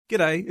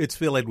G'day, it's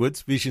Phil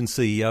Edwards, Vision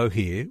CEO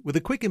here, with a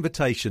quick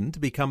invitation to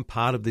become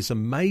part of this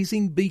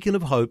amazing beacon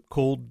of hope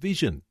called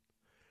Vision.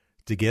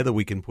 Together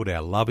we can put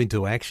our love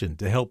into action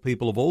to help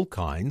people of all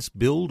kinds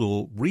build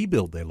or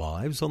rebuild their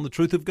lives on the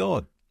truth of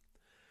God.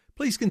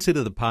 Please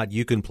consider the part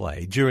you can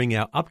play during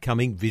our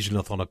upcoming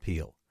Visionathon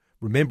appeal,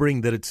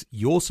 remembering that it's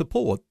your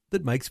support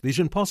that makes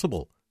Vision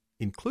possible,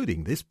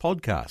 including this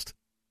podcast.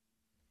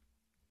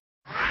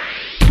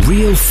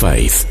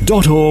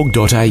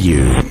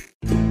 realfaith.org.au.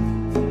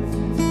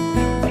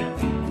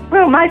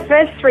 Well, my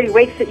first 3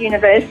 weeks at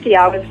university,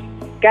 I was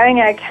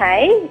going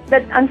okay,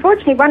 but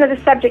unfortunately one of the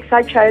subjects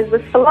I chose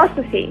was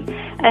philosophy.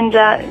 And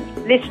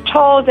this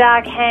tall,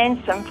 dark,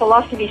 handsome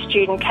philosophy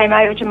student came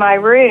over to my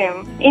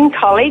room in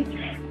college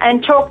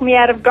and talked me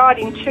out of God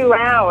in 2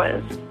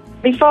 hours.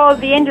 Before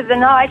the end of the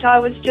night,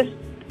 I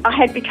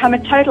had become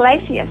a total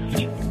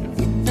atheist.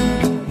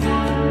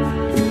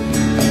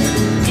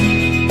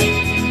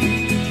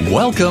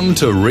 Welcome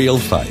to Real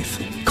Faith.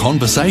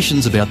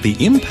 Conversations about the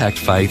impact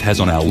faith has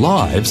on our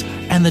lives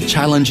and the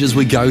challenges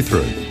we go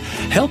through,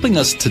 helping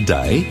us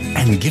today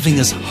and giving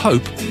us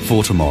hope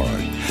for tomorrow.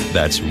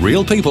 That's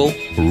real people,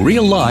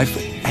 real life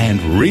and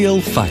real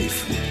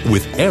faith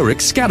with Eric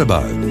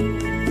Scatterbo.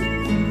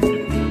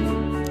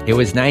 It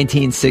was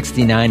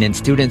 1969 and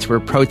students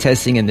were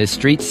protesting in the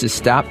streets to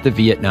stop the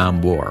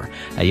Vietnam War.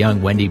 A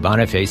young Wendy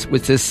Boniface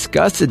was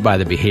disgusted by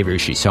the behavior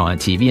she saw on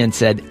TV and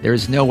said,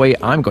 "There's no way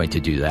I'm going to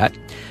do that."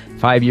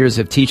 5 years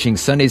of teaching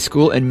Sunday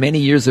school and many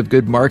years of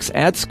good marks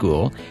at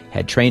school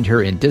had trained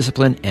her in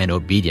discipline and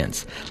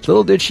obedience.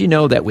 Little did she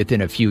know that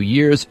within a few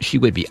years, she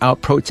would be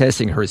out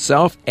protesting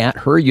herself at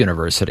her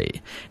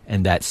university,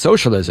 and that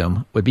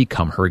socialism would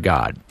become her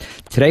God.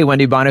 Today,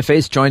 Wendy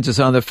Boniface joins us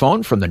on the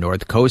phone from the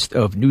north coast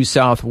of New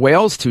South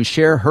Wales to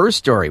share her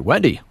story.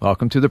 Wendy,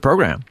 welcome to the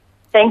program.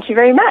 Thank you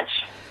very much.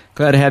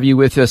 Glad to have you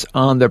with us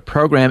on the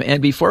program.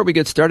 And before we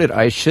get started,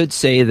 I should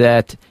say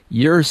that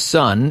your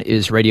son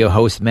is radio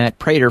host Matt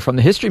Prater from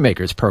the History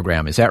Makers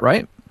program. Is that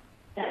right?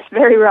 That's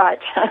very right.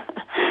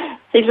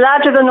 He's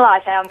larger than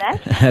life, our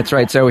Matt. That's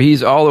right. So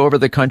he's all over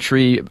the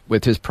country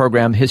with his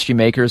program, History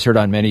Makers, heard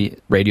on many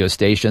radio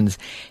stations.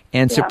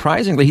 And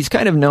surprisingly, he's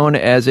kind of known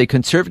as a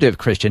conservative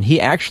Christian.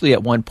 He actually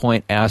at one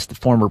point asked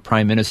former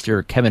Prime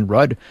Minister Kevin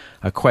Rudd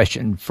a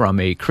question from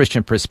a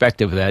Christian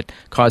perspective that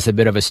caused a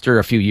bit of a stir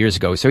a few years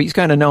ago. So he's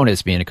kind of known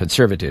as being a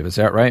conservative. Is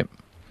that right?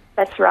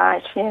 That's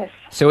right, yes.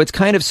 So it's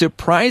kind of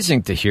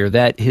surprising to hear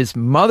that his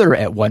mother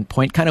at one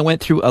point kind of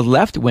went through a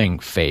left-wing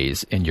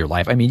phase in your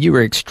life. I mean, you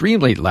were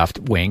extremely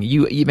left-wing.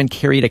 You even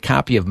carried a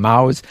copy of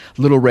Mao's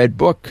Little Red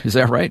Book. Is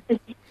that right?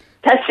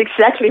 That's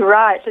exactly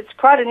right. It's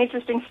quite an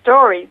interesting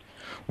story.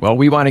 Well,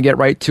 we want to get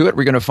right to it.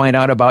 We're going to find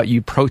out about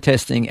you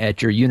protesting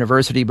at your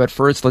university. But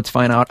first, let's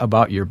find out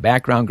about your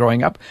background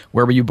growing up.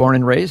 Where were you born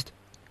and raised?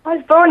 I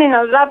was born in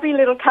a lovely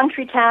little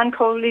country town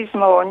called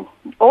Lismore,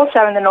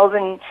 also in the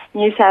northern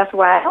New South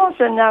Wales,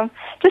 and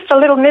just a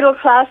little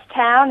middle-class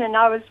town, and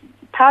I was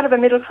part of a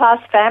middle-class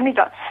family,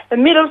 the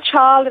middle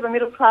child of a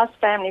middle-class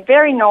family,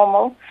 very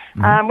normal.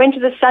 Went to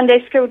the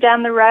Sunday school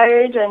down the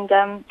road, and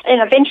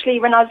eventually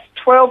when I was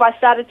 12, I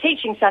started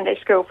teaching Sunday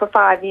school for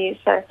 5 years,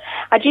 so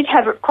I did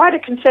have quite a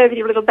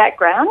conservative little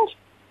background.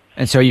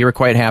 And so you were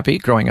quite happy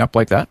growing up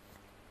like that?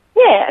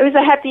 Yeah, it was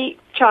a happy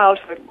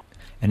childhood.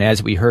 And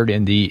as we heard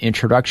in the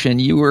introduction,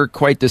 you were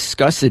quite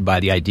disgusted by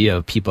the idea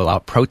of people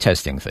out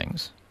protesting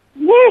things.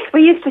 Yes,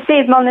 we used to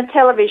see them on the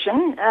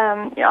television,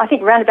 I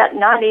think around about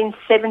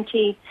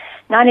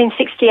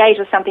 1968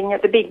 or something,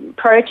 the big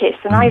protests,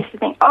 and I used to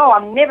think,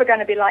 I'm never going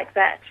to be like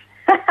that.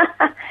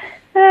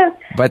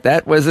 But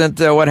that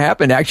wasn't what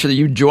happened. Actually,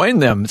 you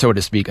joined them, so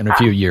to speak, in a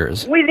few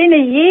years. Within a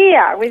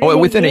year.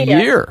 Within a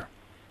year.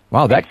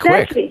 Wow, that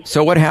exactly. Quick.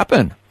 So what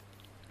happened?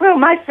 Well,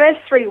 my first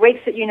 3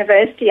 weeks at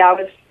university, I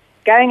was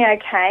going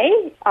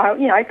okay.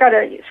 I got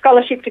a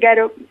scholarship to go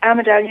to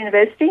Armidale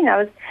University, and I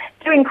was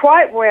doing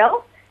quite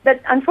well. But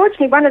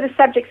unfortunately, one of the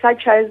subjects I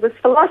chose was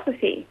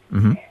philosophy,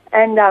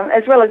 and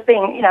as well as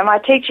being, my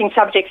teaching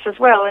subjects as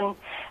well.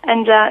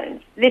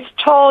 And this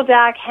tall,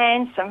 dark,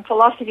 handsome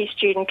philosophy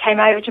student came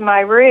over to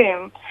my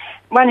room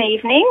one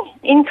evening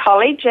in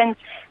college and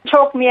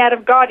talked me out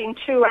of God in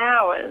 2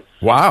 hours.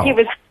 Wow. He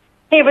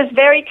was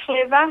very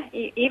clever.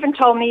 He even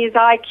told me his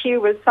IQ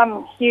was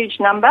some huge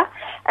number,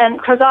 and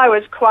because I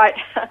was quite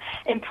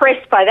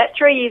impressed by that.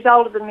 3 years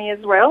older than me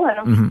as well.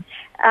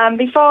 And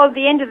before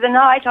the end of the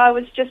night, I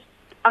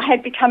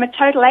had become a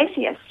total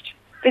atheist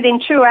within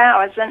 2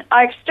 hours, and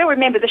I still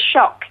remember the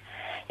shock.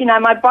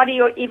 My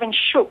body even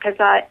shook as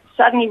I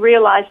suddenly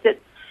realised that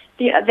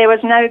there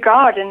was no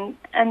God, and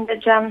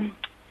that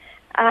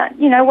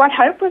what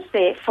hope was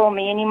there for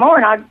me anymore?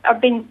 And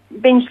I've been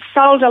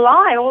sold a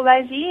lie all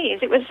those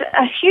years. It was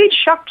a huge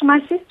shock to my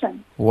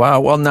system.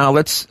 Wow. Well, now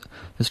let's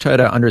try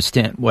to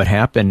understand what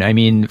happened. I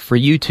mean, for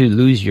you to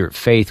lose your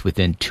faith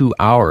within 2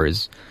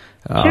 hours,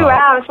 2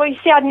 hours. Well, you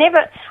see, I'd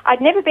never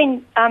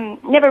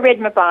read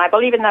my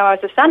Bible, even though I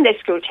was a Sunday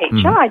school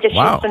teacher. I just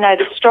used to know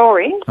the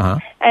stories,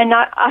 and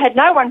I had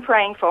no one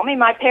praying for me.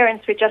 My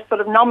parents were just sort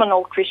of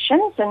nominal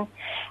Christians, and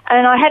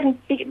I hadn't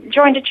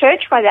joined a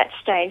church by that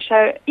stage. So,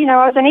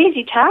 I was an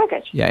easy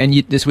target. Yeah, and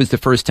this was the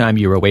first time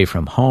you were away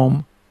from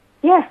home?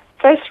 Yeah,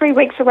 first 3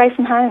 weeks away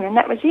from home, and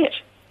that was it.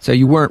 So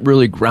you weren't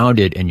really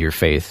grounded in your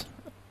faith,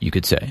 you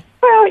could say.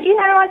 Well,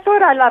 I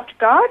thought I loved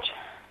God.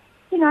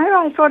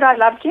 I thought I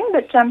loved him,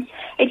 but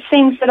it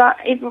seems that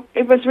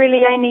it was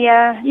really only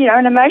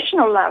an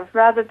emotional love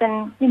rather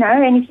than,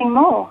 anything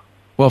more.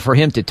 Well, for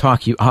him to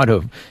talk you out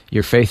of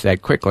your faith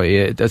that quickly,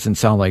 it doesn't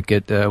sound like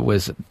it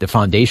was the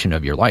foundation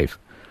of your life.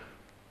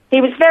 He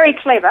was very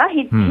clever.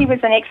 He was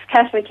an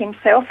ex-Catholic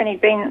himself, and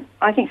he'd been,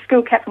 I think,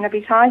 school captain of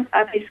his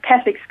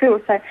Catholic school.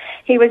 So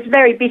he was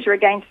very bitter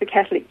against the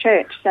Catholic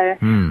Church. So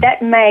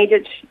that made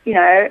it,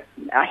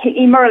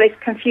 he more or less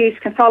confused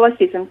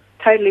Catholicism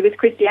totally with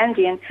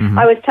Christianity, and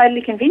I was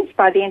totally convinced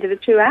by the end of the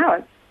 2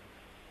 hours.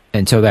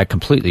 And so that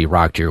completely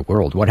rocked your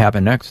world. What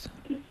happened next?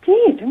 It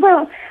did.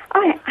 Well,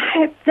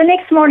 the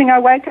next morning I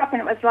woke up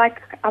and it was like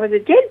I was a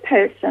dead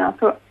person. I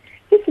thought,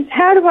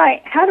 how do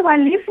I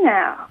live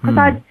now? Because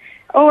I'd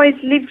always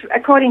lived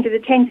according to the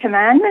 10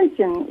 Commandments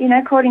and,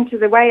 according to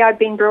the way I'd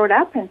been brought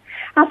up. And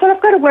I thought,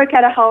 I've got to work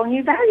out a whole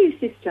new value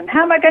system.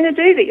 How am I going to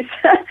do this?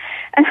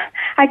 And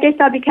I guess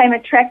I became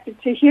attracted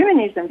to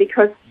humanism,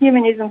 because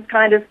humanism's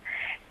kind of,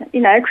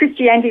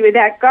 Christianity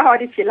without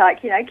God, if you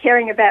like,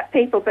 caring about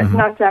people, but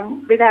not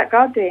without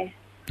God there.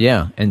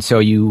 Yeah, and so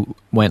you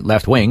went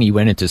left wing, you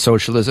went into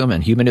socialism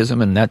and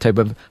humanism and that type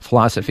of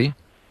philosophy?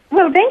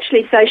 Well,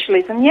 eventually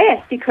socialism,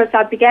 yes, because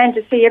I began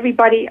to see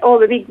everybody, all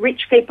the big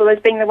rich people, as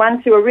being the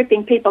ones who were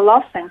ripping people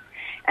off,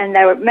 and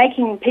they were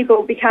making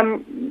people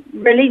become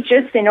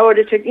religious in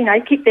order to,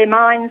 keep their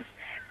minds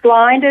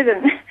blinded,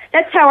 and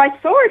that's how I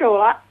saw it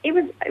all. It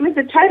was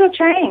a total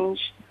change.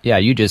 Yeah,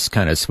 you just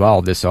kind of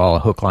swallowed this all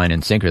hook, line,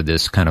 and sinker,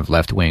 this kind of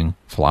left-wing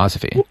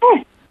philosophy.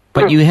 Yeah.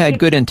 But you had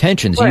good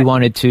intentions. You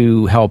wanted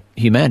to help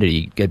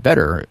humanity get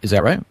better. Is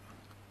that right?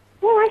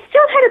 Well, I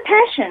still had a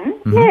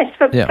passion, yes,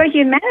 for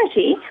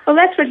humanity. Well,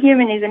 that's what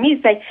humanism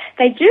is.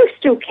 They do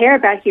still care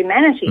about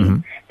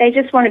humanity. They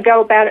just want to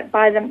go about it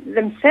by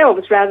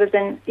themselves rather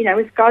than,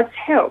 with God's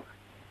help.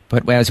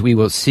 But as we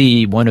will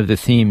see, one of the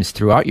themes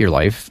throughout your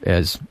life,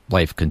 as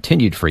life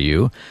continued for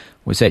you,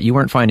 was that you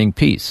weren't finding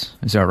peace.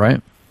 Is that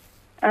right?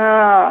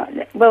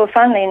 Well,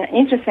 funnily and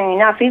interestingly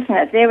enough, isn't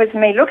it? There was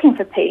me looking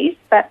for peace,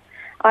 but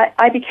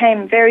I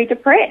became very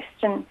depressed.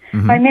 And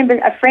I remember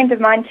a friend of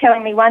mine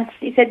telling me once,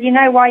 he said, you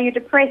know why you're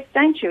depressed,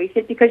 don't you? He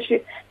said, because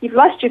you've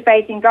lost your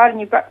faith in God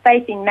and you've got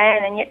faith in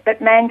man, and yet that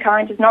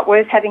mankind is not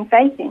worth having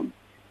faith in.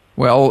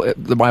 Well,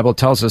 the Bible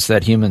tells us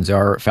that humans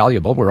are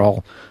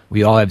fallible.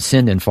 We all have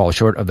sinned and fall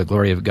short of the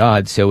glory of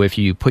God. So if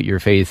you put your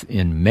faith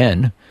in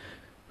men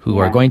who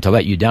are going to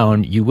let you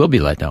down, you will be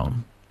let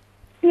down.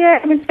 Yeah,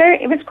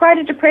 it was quite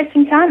a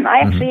depressing time. I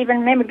actually even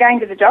remember going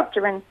to the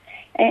doctor and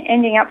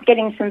ending up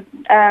getting some,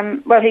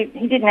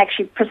 he didn't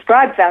actually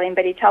prescribe Valium,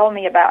 but he told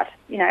me about,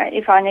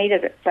 if I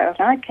needed it. So I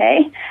thought,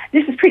 okay,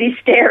 this is pretty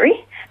scary.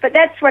 But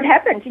that's what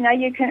happens.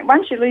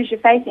 Once you lose your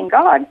faith in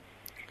God,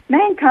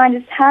 mankind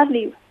is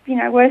hardly,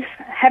 worth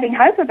having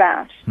hope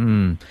about.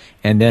 And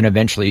then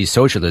eventually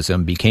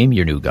socialism became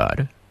your new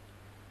God.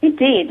 It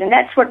did, and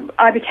that's what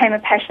I became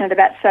passionate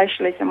about,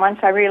 socialism, once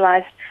I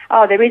realised,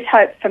 there is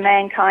hope for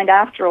mankind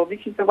after all. This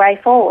is the way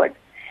forward.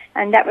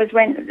 And that was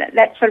when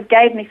that sort of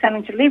gave me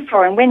something to live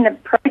for. And when the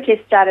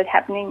protests started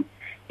happening,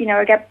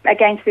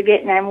 against the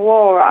Vietnam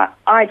War,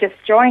 I just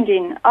joined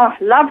in. Oh,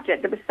 loved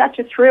it. There was such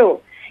a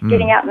thrill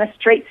getting out in the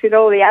streets with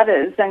all the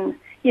others. And,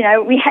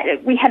 we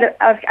had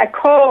a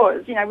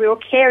cause. We were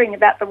caring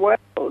about the world,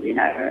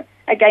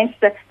 against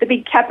the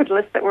big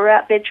capitalists that were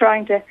out there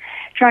trying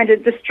to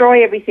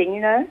destroy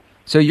everything,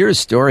 So your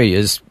story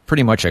is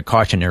pretty much a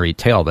cautionary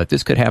tale that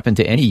this could happen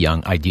to any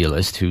young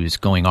idealist who's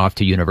going off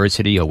to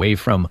university away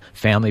from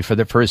family for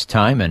the first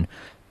time and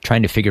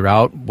trying to figure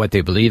out what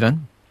they believe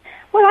in?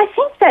 Well, I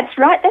think that's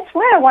right. That's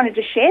why I wanted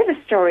to share the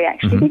story,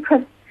 actually,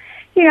 because,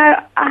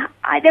 there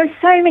are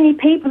so many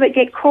people that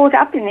get caught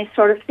up in this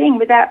sort of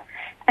thing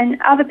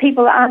and other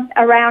people aren't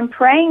around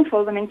praying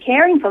for them and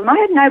caring for them. I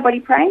had nobody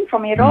praying for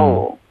me at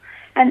all.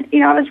 And,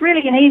 I was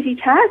really an easy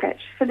target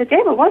for the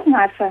devil, wasn't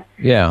I, for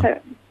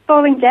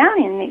falling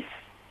down in this.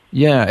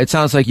 Yeah, it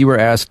sounds like you were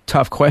asked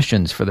tough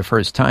questions for the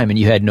first time, and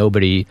you had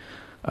nobody,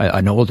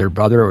 an older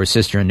brother or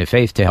sister in the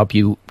faith, to help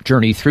you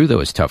journey through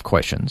those tough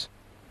questions.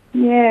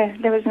 Yeah,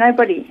 there was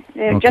nobody.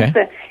 Just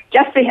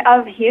the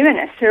other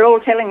humanists who are all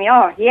telling me,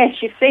 oh, yes,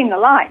 you've seen the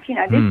light.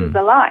 This is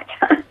the light.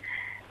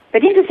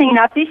 But interesting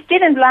enough, this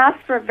didn't last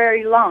for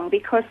very long,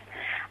 because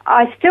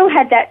I still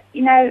had that,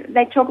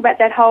 they talk about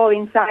that hole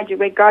inside you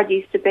where God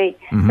used to be.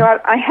 So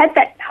I had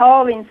that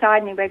hole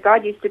inside me where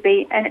God used to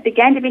be, and it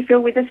began to be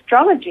filled with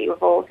astrology,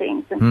 of all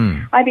things.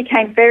 And I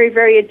became very,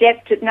 very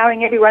adept at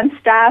knowing everyone's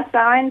star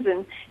signs,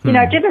 and,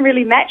 it didn't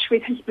really match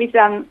with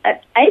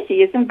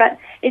atheism, but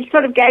it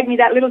sort of gave me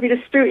that little bit of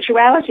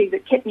spirituality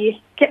that kept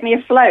me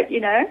afloat,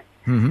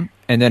 Mm-hmm.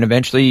 And then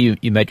eventually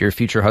you met your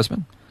future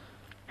husband?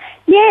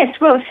 Yes,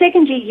 well,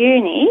 second year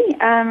uni,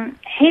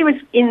 he was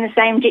in the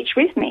same ditch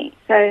with me.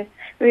 So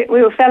we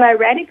were fellow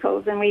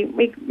radicals, and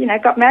we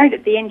got married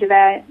at the end of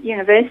our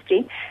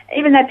university,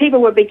 even though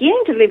people were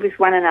beginning to live with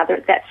one another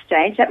at that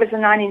stage. That was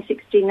in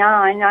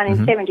 1969,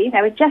 1970. Mm-hmm.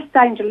 They were just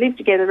starting to live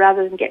together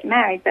rather than get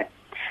married, but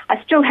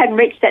I still hadn't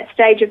reached that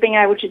stage of being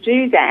able to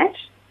do that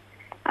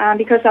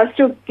because I was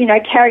still,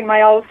 carrying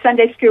my old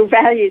Sunday school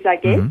values, I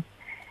guess.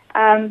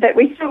 Mm-hmm. But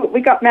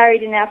we got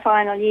married in our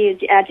final year,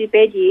 our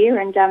bed year,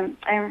 and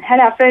had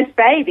our first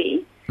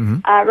baby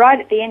right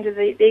at the end of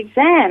the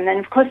exam. And,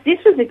 of course, this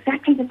was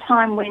exactly the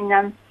time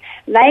when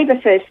Labor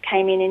first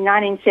came in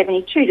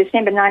 1972,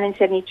 December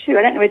 1972.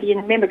 I don't know whether you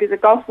remember, because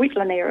of the Gough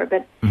Whitlam era,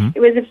 but it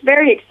was a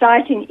very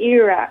exciting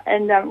era.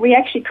 And we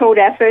actually called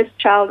our first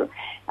child,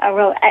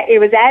 it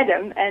was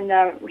Adam, and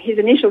his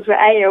initials were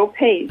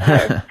ALP.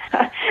 So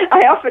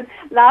I often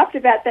laughed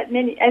about that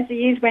as the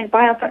years went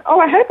by. I thought,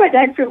 I hope I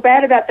don't feel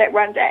bad about that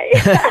one day.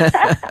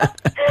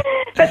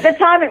 But at the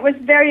time it was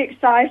very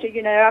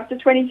exciting, after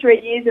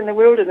 23 years in the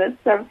wilderness,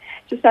 to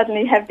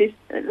suddenly have this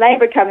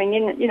Labor coming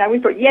in. We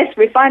thought, yes,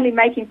 we're finally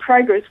making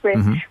progress.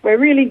 We're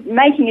really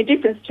making a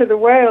difference to the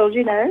world,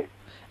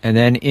 And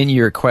then in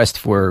your quest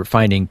for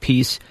finding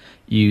peace,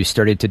 you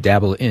started to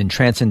dabble in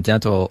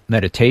transcendental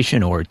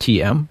meditation, or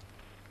TM?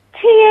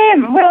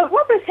 TM. Well,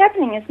 what was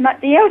happening is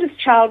the eldest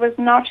child was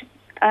not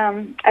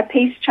a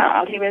peace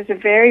child. He was a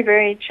very,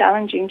 very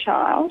challenging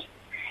child.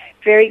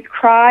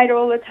 Cried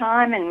all the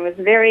time and was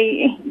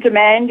very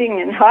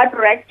demanding and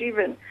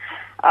hyperactive, and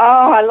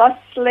I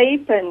lost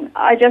sleep, and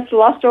I just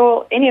lost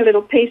any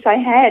little peace I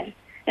had.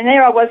 And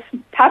there I was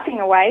puffing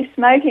away,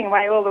 smoking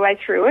away all the way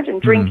through it, and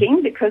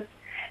drinking, because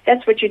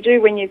that's what you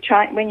do when you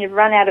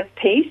run out of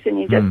peace, and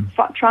you just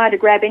try to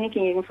grab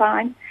anything you can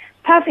find,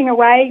 puffing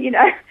away,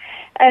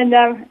 And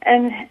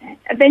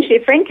eventually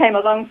a friend came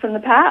along from the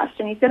past,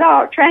 and he said,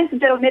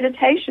 transcendental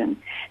meditation,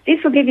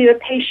 this will give you the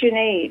peace you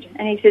need.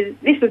 And he said,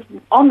 this will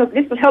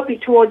help you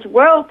towards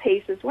world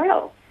peace as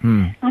well.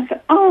 I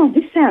thought,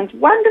 this sounds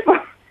wonderful.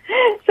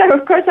 So,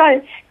 of course,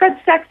 I got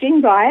sucked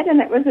in by it,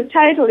 and it was a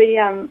totally,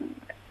 it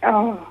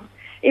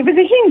was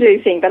a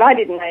Hindu thing, but I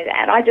didn't know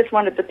that. I just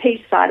wanted the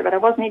peace side of it. I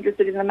wasn't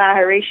interested in the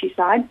Maharishi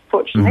side,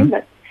 fortunately,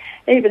 but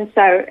even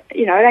so,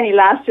 it only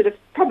lasted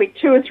probably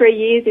 2 or 3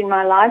 years in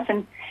my life,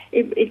 and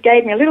it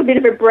gave me a little bit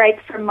of a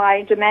break from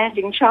my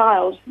demanding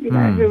child,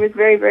 who was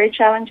very, very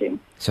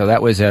challenging. So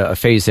that was a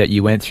phase that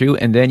you went through,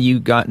 and then you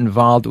got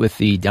involved with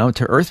the Down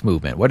to Earth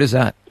movement. What is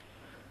that?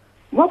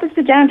 What was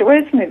the Down to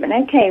Earth movement?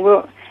 Okay,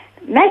 well,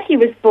 Matthew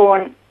was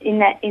born in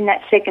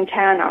that second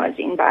town I was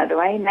in, by the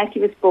way.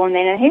 Matthew was born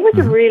then, and he was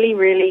a really,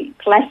 really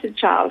placid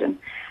child. And,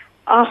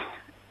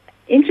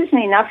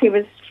 interestingly enough, he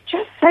was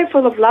just so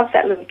full of love,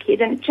 that little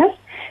kid, and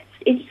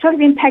it sort of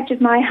impacted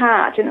my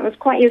heart. And he was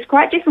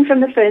quite different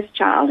from the first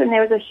child, and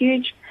there was a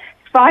huge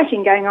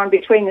fighting going on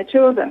between the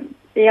two of them.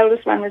 The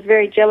eldest one was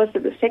very jealous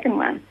of the second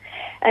one.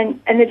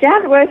 And the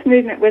Down to Earth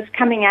movement was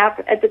coming up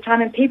at the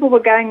time, and people were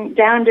going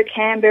down to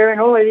Canberra and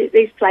all of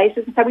these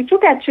places. And so we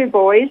took our two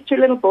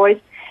little boys,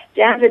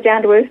 down to the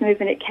Down to Earth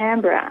movement at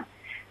Canberra.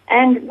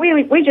 And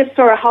we just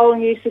saw a whole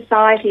new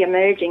society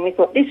emerging. We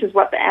thought, this is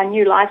what our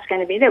new life's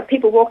going to be. There were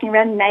people walking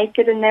around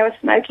naked, and they were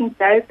smoking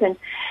dope. And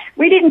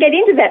we didn't get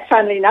into that,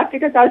 funnily enough,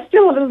 because I was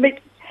still a little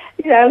bit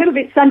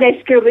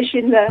Sunday schoolish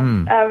in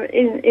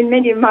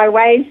many of my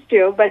ways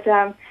still. But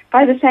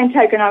by the same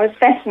token, I was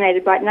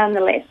fascinated by it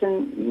nonetheless.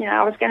 And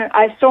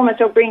I saw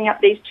myself bringing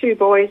up these two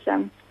boys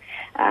in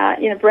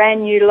a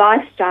brand new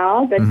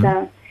lifestyle, but.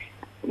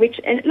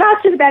 Which it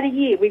lasted about a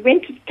year. We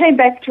came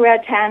back to our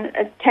town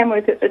at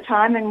Tamworth at the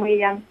time, and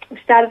we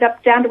started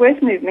up Down to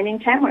Earth movement in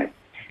Tamworth.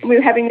 And we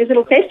were having these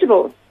little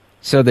festivals.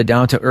 So the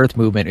Down to Earth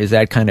movement, is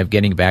that kind of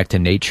getting back to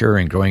nature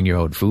and growing your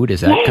own food? Is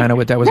that kind of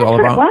what that was all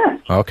about? It was.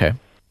 Okay.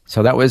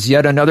 So that was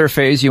yet another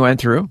phase you went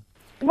through?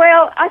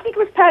 Well, I think it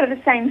was part of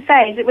the same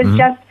phase. It was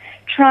just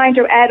trying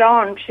to add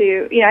on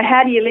to,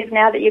 how do you live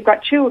now that you've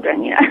got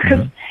children,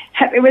 because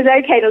it was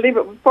okay to live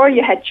it before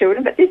you had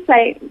children, but this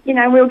way, we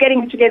were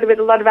getting together with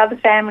a lot of other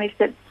families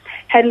that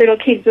had little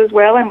kids as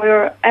well, and we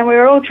were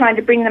all trying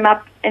to bring them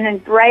up in a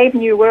brave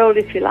new world,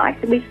 if you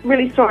like. And we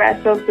really saw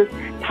ourselves as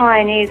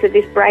pioneers of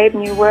this brave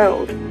new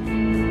world.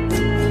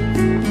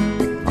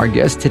 Our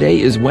guest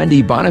today is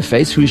Wendy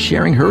Boniface, who's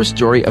sharing her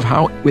story of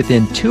how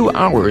within 2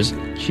 hours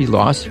she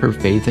lost her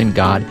faith in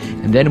God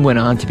and then went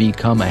on to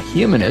become a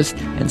humanist,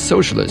 and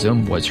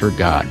socialism was her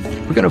God.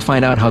 We're going to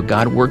find out how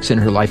God works in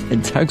her life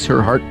and tugs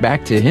her heart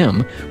back to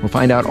Him. We'll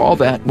find out all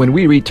that when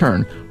we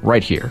return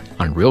right here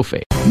on Real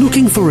Faith.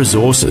 Looking for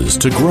resources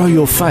to grow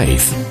your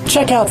faith?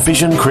 Check out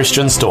Vision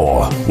Christian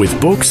Store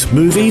with books,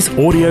 movies,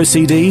 audio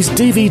CDs,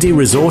 DVD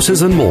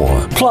resources and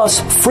more.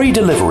 Plus, free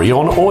delivery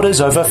on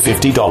orders over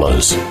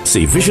 $50.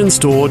 See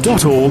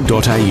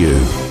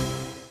visionstore.org.au.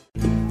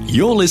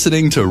 You're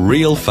listening to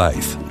Real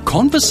Faith,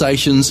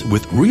 conversations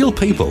with real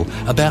people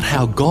about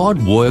how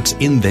God works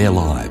in their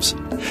lives.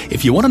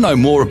 If you want to know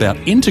more about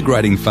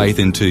integrating faith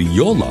into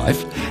your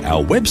life,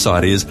 our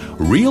website is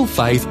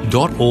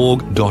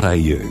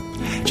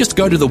realfaith.org.au. Just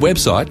go to the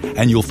website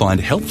and you'll find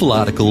helpful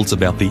articles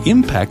about the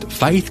impact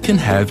faith can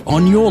have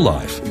on your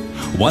life.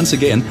 Once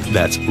again,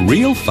 that's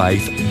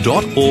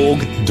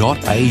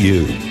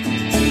realfaith.org.au.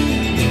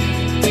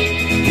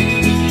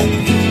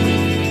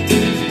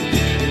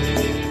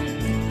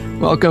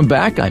 Welcome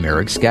back. I'm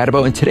Eric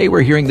Scatabo, and today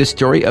we're hearing the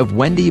story of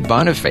Wendy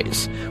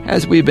Boniface.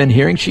 As we've been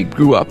hearing, she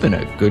grew up in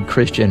a good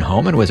Christian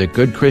home and was a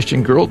good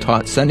Christian girl,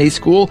 taught Sunday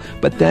school,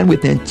 but then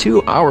within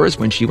 2 hours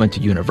when she went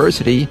to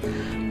university,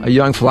 a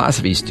young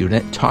philosophy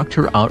student talked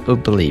her out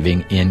of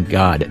believing in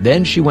God.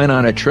 Then she went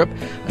on a trip,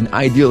 an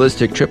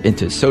idealistic trip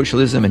into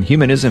socialism and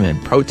humanism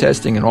and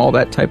protesting and all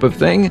that type of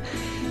thing.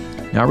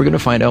 Now we're going to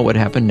find out what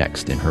happened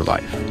next in her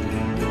life.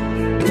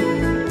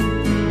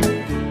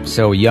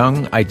 So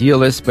young,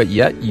 idealist, but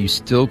yet you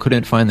still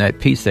couldn't find that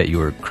peace that you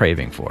were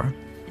craving for.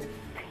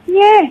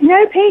 Yeah,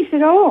 no peace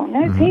at all,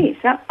 no peace.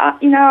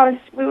 We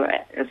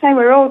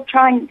were all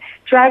trying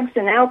drugs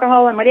and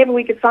alcohol and whatever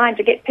we could find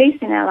to get peace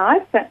in our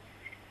life, but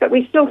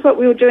we still thought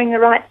we were doing the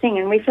right thing,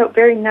 and we felt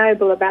very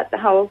noble about the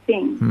whole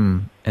thing.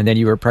 And then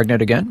you were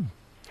pregnant again?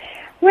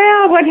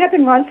 Well, what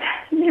happened was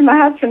my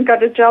husband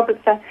got a job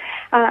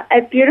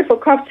at beautiful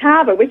Coffs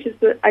Harbour, which is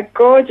a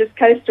gorgeous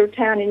coastal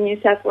town in New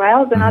South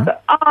Wales, and I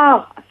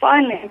thought,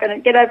 finally I'm going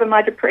to get over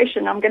my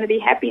depression. I'm going to be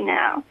happy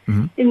now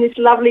in this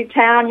lovely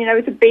town,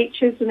 with the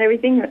beaches and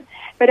everything.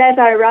 But as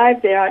I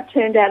arrived there, it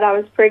turned out I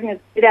was pregnant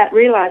without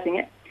realising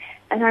it.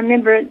 And I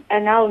remember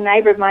an old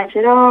neighbour of mine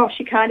said,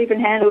 she can't even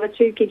handle the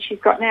 2 kids she's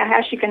got now.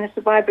 How's she going to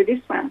survive with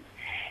this one?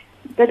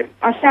 But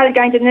I started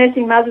going to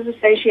Nursing Mothers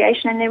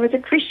Association, and there was a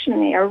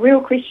Christian there, a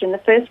real Christian, the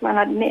first one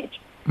I'd met.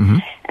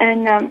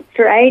 And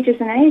for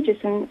ages and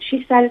ages, and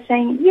she started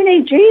saying, you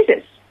need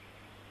Jesus.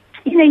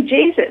 You need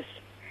Jesus.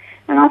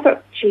 And I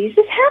thought,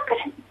 Jesus, how could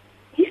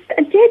he's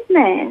a dead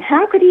man.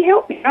 How could he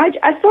help me?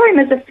 I saw him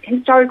as a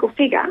historical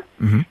figure,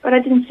 but I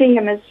didn't see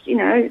him as,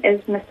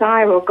 as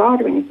Messiah or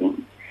God or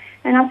anything.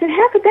 And I said,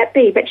 how could that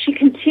be? But she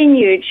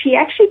continued. She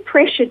actually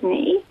pressured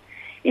me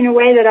in a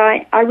way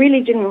that I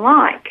really didn't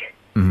like,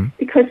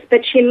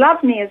 but she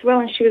loved me as well,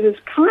 and she was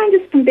as kind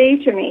as can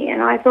be to me.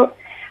 And I thought,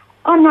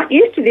 I'm not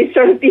used to this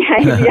sort of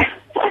behaviour.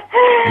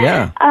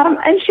 Yeah.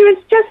 And she was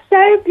just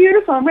so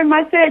beautiful. And when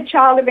my third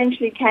child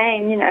eventually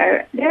came,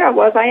 there I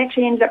was. I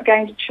actually ended up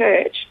going to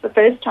church for the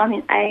first time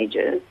in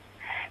ages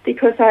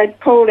because I'd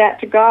called out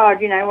to God,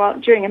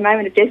 during a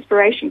moment of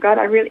desperation, God,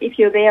 if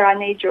you're there, I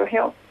need your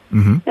help.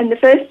 And the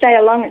first day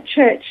along at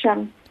church,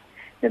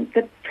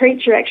 the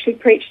preacher actually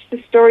preached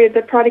the story of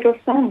the prodigal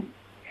son.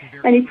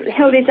 And he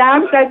held his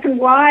arms open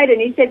wide and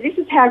he said, this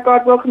is how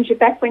God welcomes you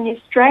back when you're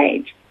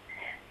strayed.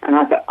 And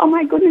I thought, oh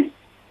my goodness,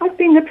 I've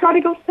been the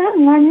prodigal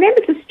son. And I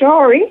remembered the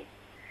story.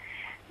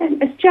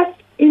 And it's just,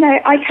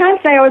 I can't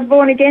say I was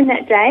born again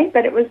that day,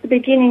 but it was the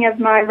beginning of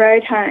my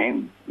road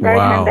home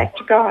back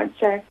to God.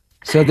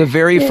 So the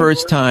very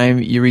first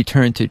time you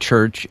returned to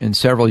church in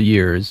several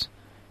years,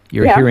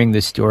 you're hearing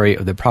the story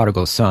of the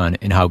prodigal son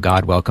and how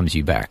God welcomes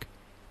you back.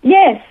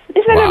 Yes.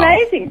 Isn't it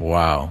amazing?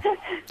 Wow.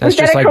 That's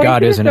just like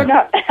God, isn't it?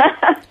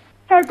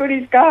 How good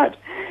is God?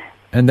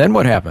 And then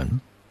what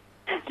happened?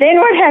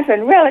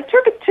 Well, it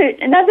took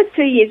another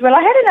 2 years. Well,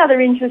 I had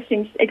another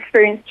interesting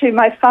experience too.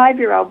 My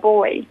 5-year-old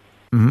boy,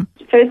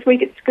 first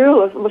week at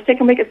school, or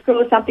second week at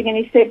school or something, and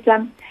he said,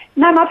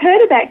 Mum, I've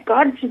heard about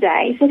God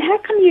today. He said, how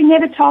come you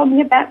never told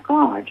me about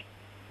God?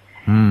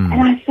 And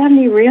I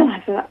suddenly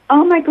realised,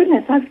 oh my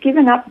goodness, I've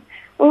given up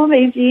all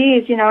these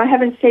years, I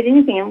haven't said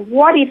anything. And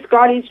what if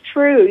God is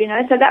true,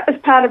 So that was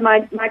part of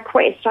my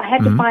quest. I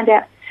had to find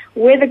out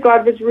whether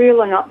God was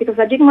real or not, because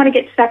I didn't want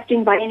to get sucked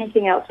in by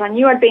anything else. I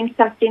knew I'd been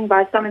sucked in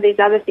by some of these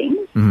other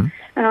things, and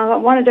I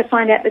wanted to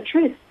find out the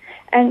truth.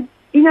 And,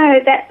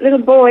 that little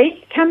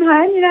boy come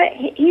home,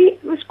 he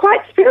was quite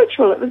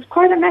spiritual. It was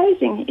quite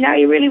amazing.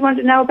 He really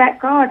wanted to know about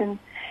God. And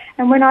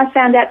when I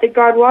found out that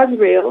God was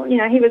real,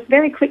 he was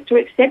very quick to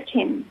accept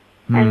him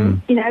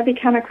and,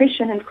 become a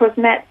Christian. And, of course,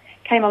 Matt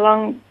came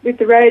along with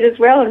the road as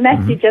well, and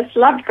Matthew just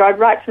loved God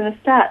right from the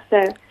start.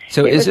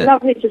 So it was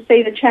lovely to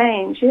see the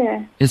change,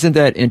 yeah. Isn't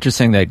that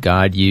interesting that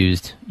God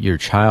used your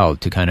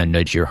child to kind of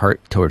nudge your heart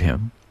toward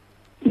him?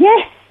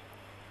 Yes.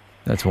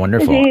 That's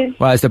wonderful. It is.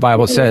 Well, as the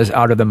Bible says,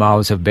 out of the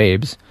mouths of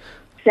babes,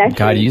 exactly.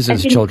 God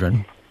uses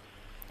children.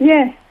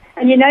 Yeah.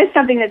 And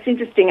something that's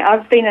interesting,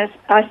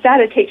 I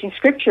started teaching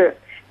Scripture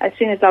as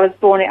soon as I was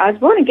born. I was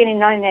born again in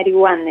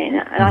 1981 then,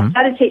 and I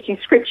started teaching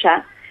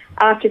Scripture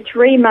after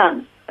 3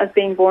 months of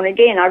being born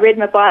again. I read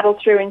my Bible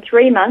through in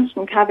 3 months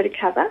from cover to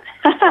cover.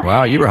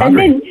 Wow, you were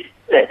hungry. And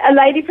then a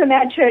lady from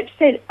our church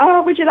said,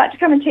 would you like to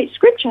come and teach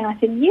Scripture? And I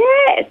said,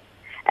 yes.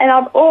 And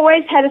I've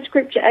always had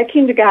a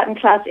kindergarten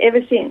class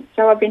ever since.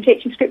 So I've been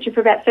teaching Scripture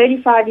for about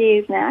 35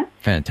 years now.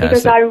 Fantastic.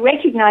 Because I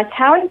recognise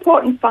how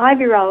important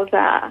 5-year-olds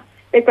are.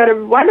 They've got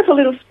a wonderful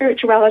little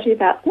spirituality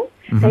about them.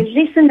 They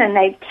listen and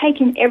they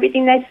take in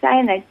everything they say,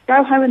 and they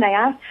go home and they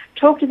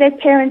talk to their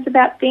parents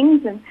about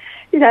things, and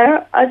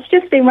it's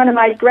just been one of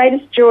my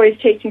greatest joys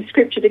teaching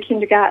scripture to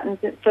kindergartens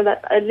for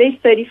at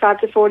least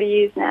 35 to 40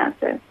 years now.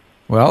 So.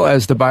 Well,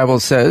 as the Bible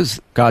says,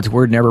 God's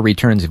word never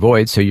returns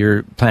void, so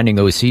you're planting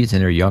those seeds in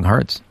their young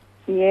hearts.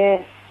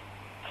 Yes,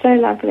 so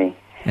lovely.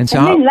 And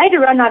then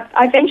later on,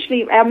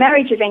 our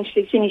marriage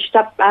eventually finished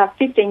up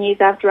 15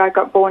 years after I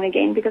got born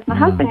again, because my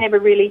husband never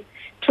really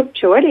took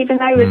to it, even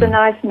though he was a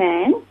nice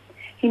man.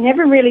 He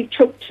never really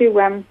took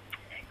to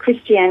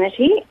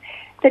Christianity.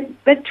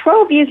 But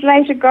 12 years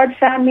later, God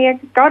found me a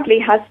godly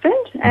husband,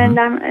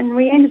 and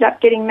we ended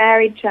up getting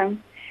married.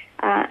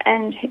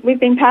 And we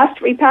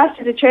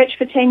pastored a church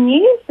for 10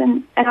 years,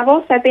 and I've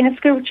also been a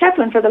school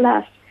chaplain for the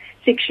last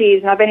 6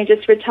 years, and I've only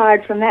just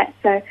retired from that.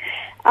 So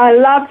I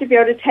love to be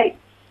able to take,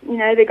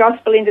 the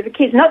gospel into the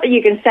kids. Not that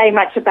you can say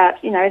much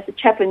about, as a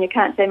chaplain you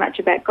can't say much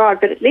about God,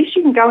 but at least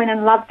you can go in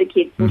and love the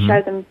kids and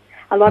show them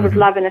a lot of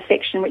love and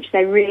affection, which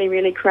they really,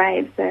 really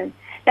crave. So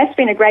that's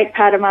been a great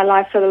part of my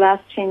life for the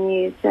last 10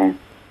 years.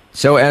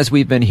 So as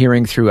we've been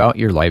hearing throughout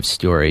your life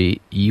story,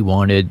 you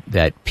wanted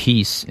that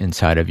peace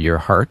inside of your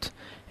heart,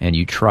 and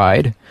you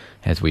tried,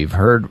 as we've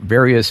heard,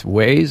 various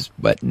ways,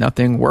 but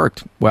nothing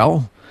worked.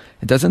 Well,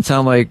 it doesn't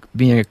sound like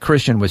being a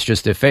Christian was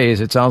just a phase.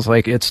 It sounds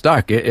like it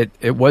stuck.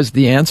 It was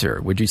the answer.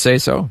 Would you say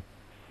so?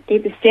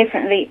 It was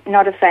definitely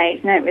not a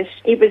phase. No,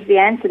 it was the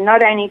answer,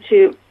 not only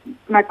to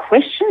my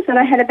questions that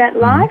I had about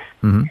life,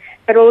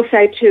 but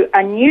also to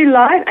a new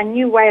life, a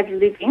new way of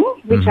living,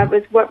 which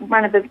was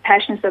one of the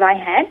passions that I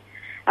had.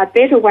 A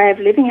better way of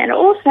living, and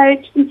also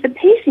the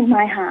peace in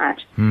my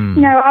heart.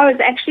 I was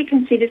actually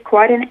considered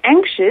quite an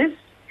anxious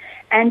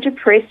and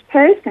depressed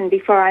person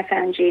before I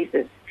found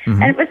Jesus.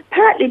 And it was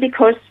partly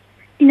because,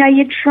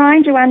 you're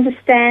trying to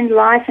understand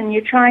life and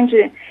you're trying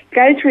to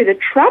go through the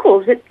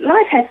troubles.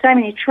 Life has so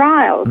many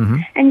trials,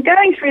 and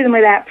going through them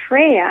without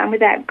prayer and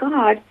without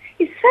God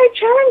is so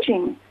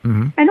challenging.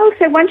 And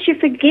also, once you're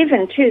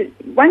forgiven too,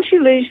 once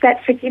you lose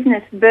that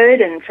forgiveness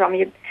burden from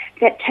you,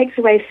 that takes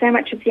away so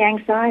much of the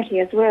anxiety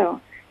as well.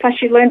 Plus,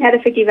 you learn how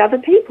to forgive other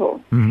people,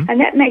 and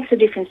that makes a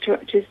difference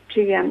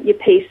to your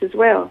peace as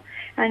well.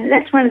 And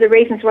that's one of the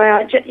reasons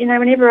why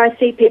whenever I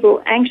see people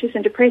anxious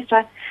and depressed,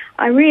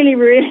 I really,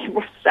 really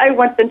so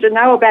want them to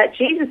know about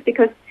Jesus,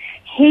 because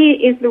He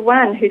is the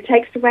one who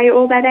takes away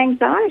all that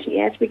anxiety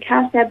as we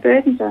cast our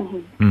burdens on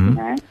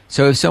Him.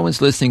 So, if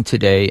someone's listening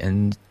today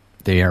and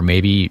they are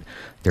maybe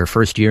their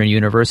first year in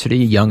university,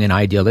 young and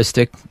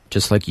idealistic,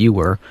 just like you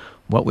were,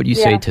 what would you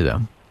say to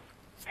them?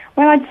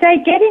 Well, I'd say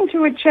get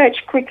into a church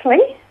quickly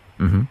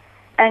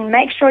and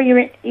make sure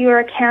you're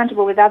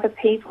accountable with other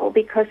people,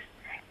 because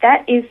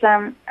that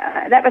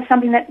was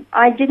something that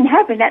I didn't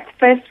have in that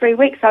first 3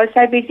 weeks. I was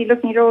so busy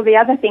looking at all the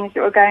other things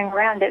that were going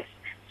around. There's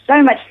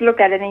so much to look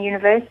at in a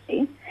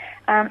university,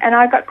 and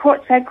I got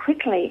caught so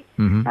quickly.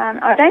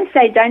 I don't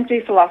say don't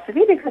do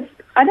philosophy, because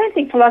I don't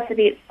think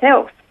philosophy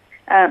itself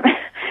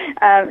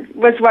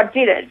was what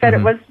did it, but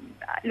it was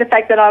the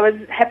fact that I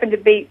happened to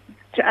be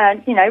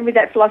with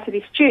that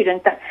philosophy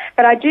student. But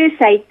I do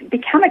say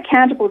become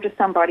accountable to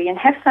somebody and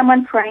have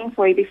someone praying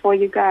for you before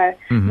you go.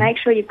 Make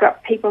sure you've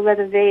got people that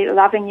are there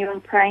loving you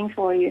and praying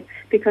for you,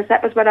 because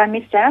that was what I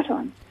missed out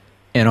on.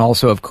 And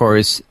also, of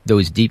course,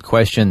 those deep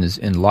questions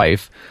in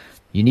life,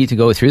 you need to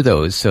go through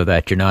those so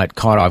that you're not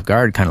caught off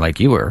guard, kind of like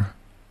you were.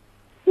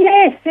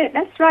 Yes,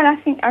 that's right. I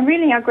think I'm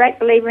really a great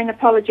believer in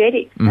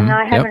apologetics, and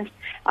I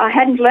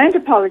hadn't learned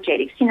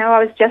apologetics.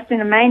 I was just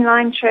in a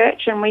mainline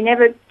church, and we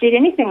never did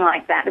anything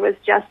like that. It was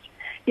just,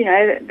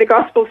 the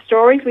gospel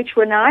stories, which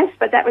were nice,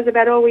 but that was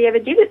about all we ever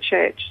did at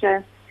church.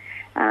 So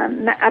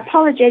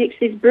apologetics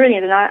is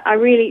brilliant, and I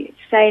really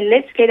say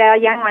let's get our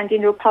young ones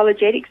into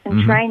apologetics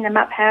and train them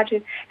up how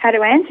to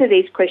answer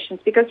these questions,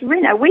 because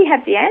we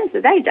have the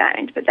answer, they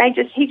don't, but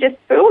he just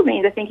fooled me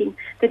into thinking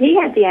that he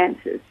had the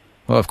answers.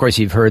 Well, of course,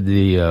 you've heard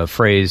the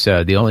phrase,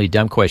 the only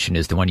dumb question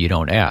is the one you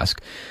don't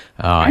ask.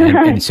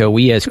 And so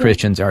we as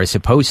Christians are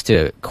supposed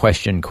to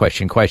question,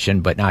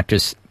 but not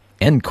just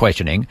end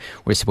questioning.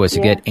 We're supposed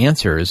to get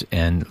answers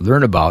and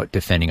learn about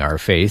defending our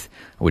faith,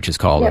 which is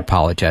called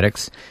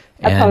apologetics.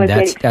 And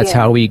that's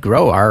how we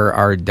grow.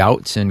 Our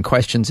doubts and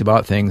questions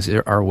about things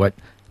are what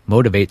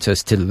motivates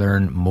us to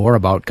learn more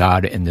about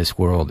God in this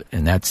world.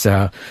 And that's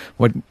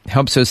what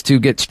helps us to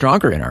get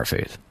stronger in our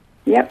faith.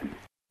 Yep.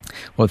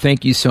 Well,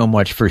 thank you so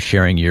much for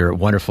sharing your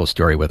wonderful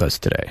story with us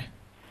today.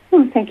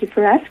 Well, thank you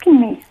for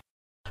asking me.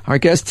 Our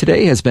guest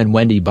today has been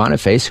Wendy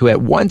Boniface, who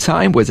at one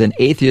time was an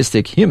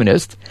atheistic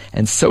humanist,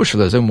 and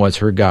socialism was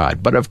her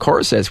God. But of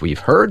course, as we've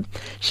heard,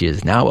 she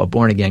is now a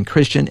born-again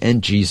Christian,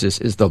 and Jesus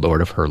is the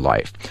Lord of her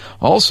life.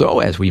 Also,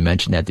 as we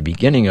mentioned at the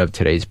beginning of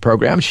today's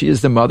program, she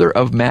is the mother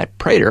of Matt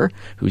Prater,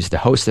 who's the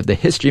host of the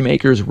History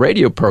Makers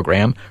radio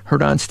program,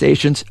 heard on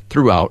stations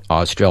throughout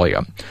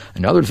Australia.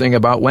 Another thing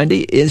about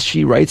Wendy is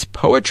she writes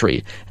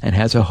poetry, and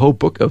has a whole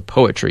book of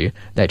poetry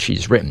that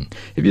she's written.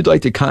 If you'd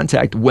like to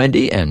contact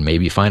Wendy and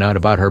maybe find out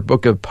about her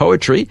book of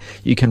poetry,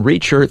 you can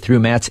reach her through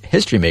Matt's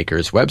History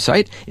Makers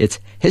website.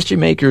 It's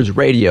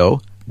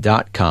historymakersradio.com.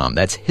 historymakersradio.com.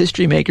 That's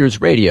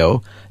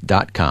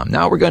historymakersradio.com.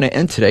 Now we're going to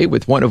end today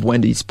with one of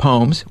Wendy's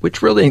poems,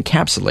 which really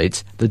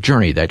encapsulates the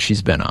journey that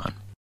she's been on.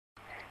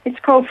 It's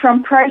called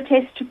From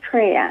Protest to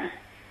Prayer.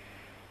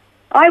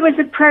 I was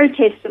a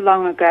protester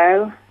long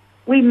ago.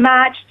 We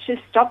marched to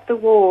stop the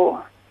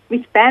war.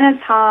 With banners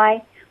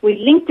high, we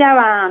linked our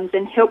arms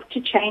and helped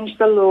to change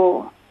the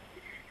law.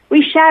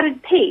 We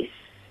shouted peace,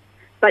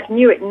 but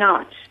knew it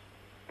not.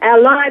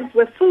 Our lives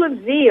were full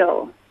of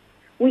zeal.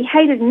 We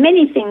hated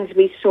many things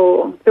we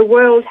saw. The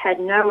world had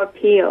no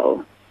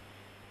appeal.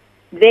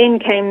 Then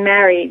came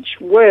marriage,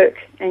 work,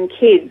 and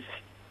kids.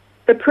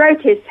 The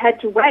protests had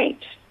to wait.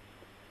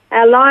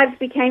 Our lives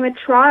became a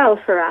trial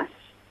for us.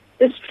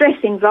 The stress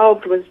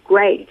involved was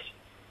great.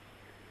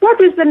 What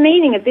was the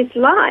meaning of this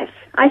life?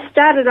 I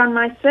started on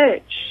my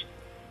search.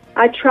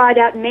 I tried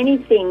out many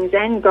things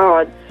and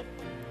gods,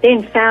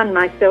 then found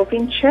myself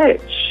in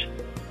church.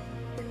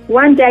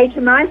 One day,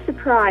 to my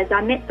surprise,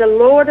 I met the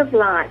Lord of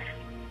life.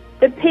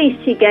 The peace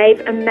he gave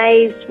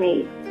amazed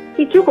me.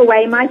 He took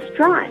away my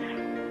strife.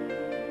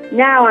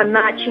 Now I'm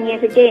marching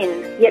yet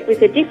again, yet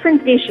with a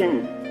different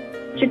vision,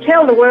 to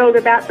tell the world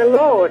about the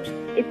Lord.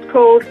 It's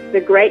called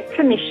the Great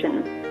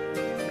Commission.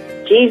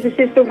 Jesus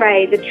is the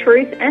way, the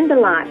truth, and the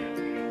life.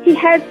 He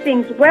has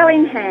things well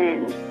in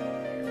hand.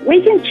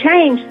 We can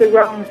change the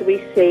wrongs we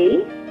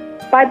see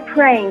by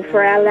praying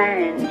for our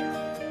land.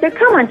 So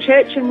come on,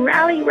 church, and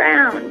rally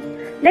round.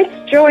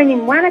 Let's join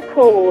in one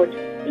accord.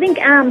 Link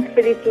arms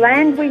for this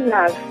land we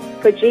love,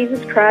 for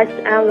Jesus Christ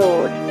our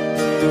Lord.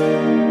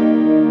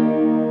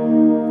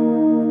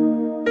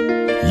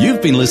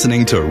 You've been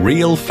listening to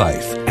Real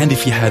Faith, and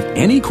if you have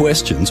any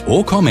questions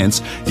or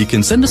comments, you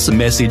can send us a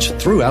message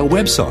through our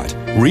website,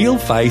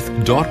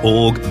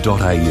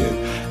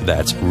 realfaith.org.au.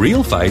 That's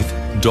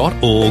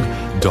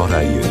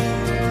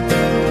realfaith.org.au.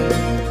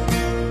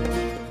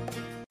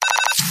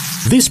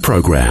 This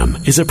program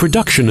is a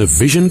production of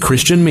Vision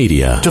Christian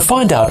Media. To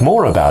find out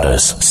more about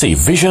us, see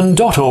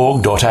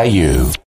vision.org.au.